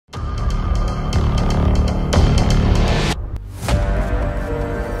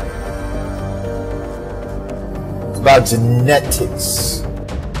about genetics.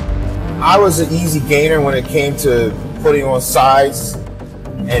 I was an easy gainer when it came to putting on size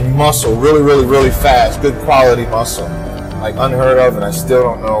and muscle, really fast, good quality muscle, like unheard of, and I still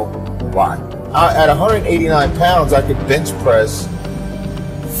don't know why. At 189 pounds, I could bench press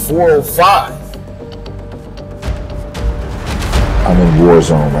 405. I'm in war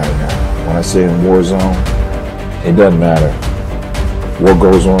zone right now. When I say in war zone, it doesn't matter what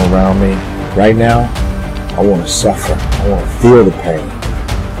goes on around me. Right now, I want to suffer. I want to feel the pain.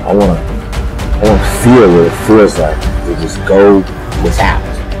 I want to feel what it feels like to just go without.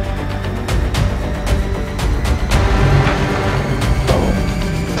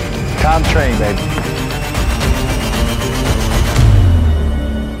 Time train, baby.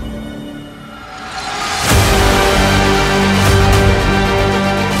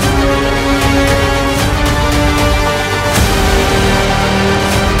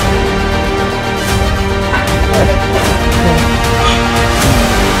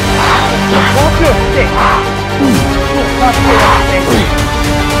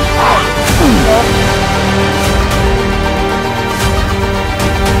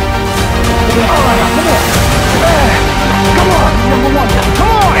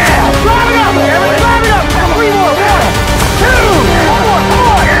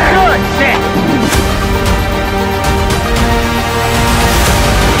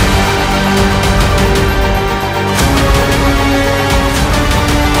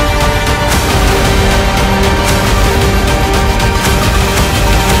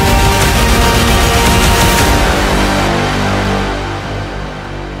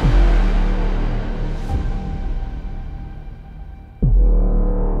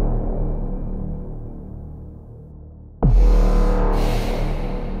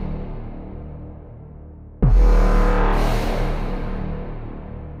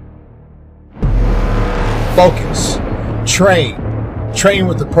 Focus, train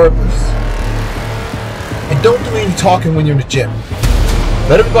with a purpose. And don't do any talking when you're in the gym.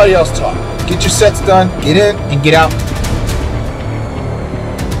 Let everybody else talk. Get your sets done, get in and get out.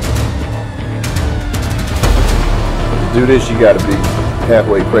 To do this, you gotta be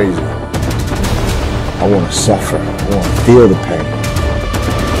halfway crazy. I want to suffer. I want to feel the pain.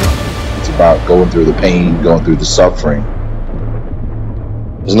 It's about going through the pain, going through the suffering.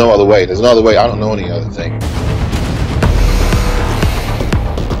 There's no other way. There's no other way. I don't know any other thing.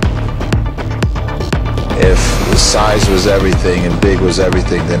 If the size was everything and big was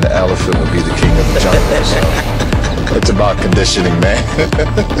everything, then the elephant would be the king of the jungle. So it's about conditioning, man.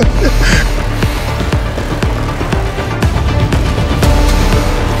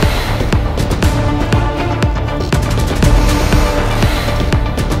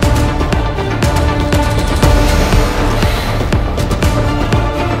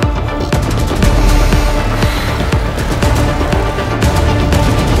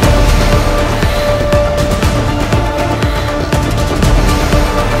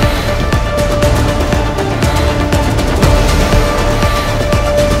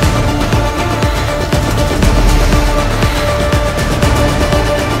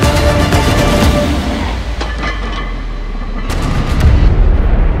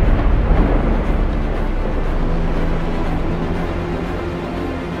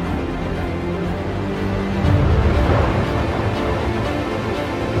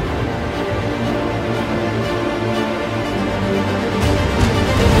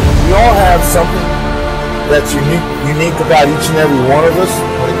 We all have something that's unique about each and every one of us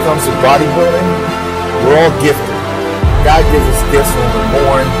when it comes to bodybuilding. We're all gifted. God gives us gifts when we're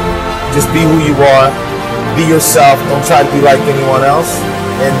born. Just be who you are. Be yourself. Don't try to be like anyone else.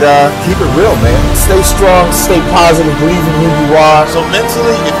 And keep it real, man. Stay strong, stay positive, believe in who you are. So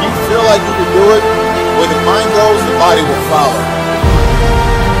mentally, if you feel like you can do it, where the mind goes, the body will follow.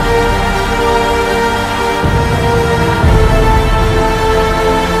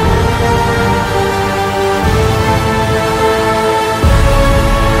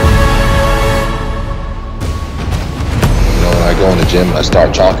 Go in the gym and I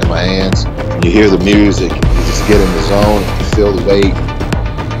start chalking my hands. You hear the music, you just get in the zone, you feel the weight.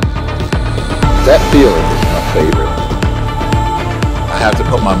 That feeling is my favorite. I have to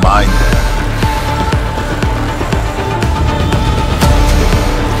put my mind there.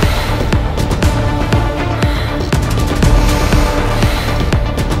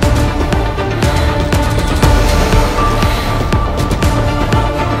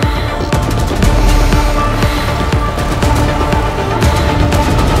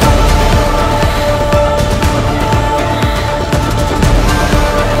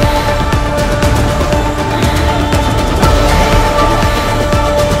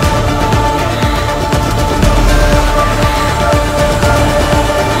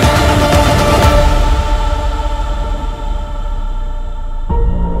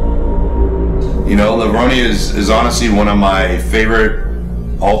 You know, Levrone is honestly one of my favorite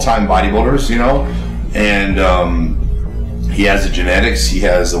all-time bodybuilders, you know, and he has the genetics, he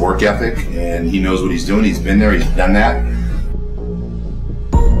has the work ethic, and he knows what he's doing. He's been there, he's done that.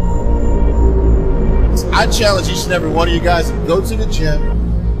 I challenge each and every one of you guys to go to the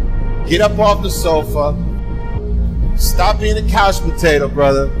gym, get up off the sofa, stop being a couch potato,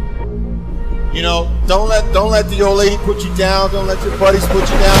 brother. You know, don't let the old lady put you down, don't let your buddies put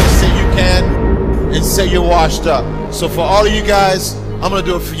you down and say you can and say you're washed up. So for all of you guys, I'm gonna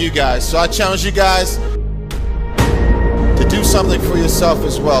do it for you guys. So I challenge you guys to do something for yourself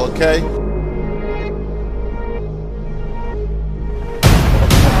as well, okay?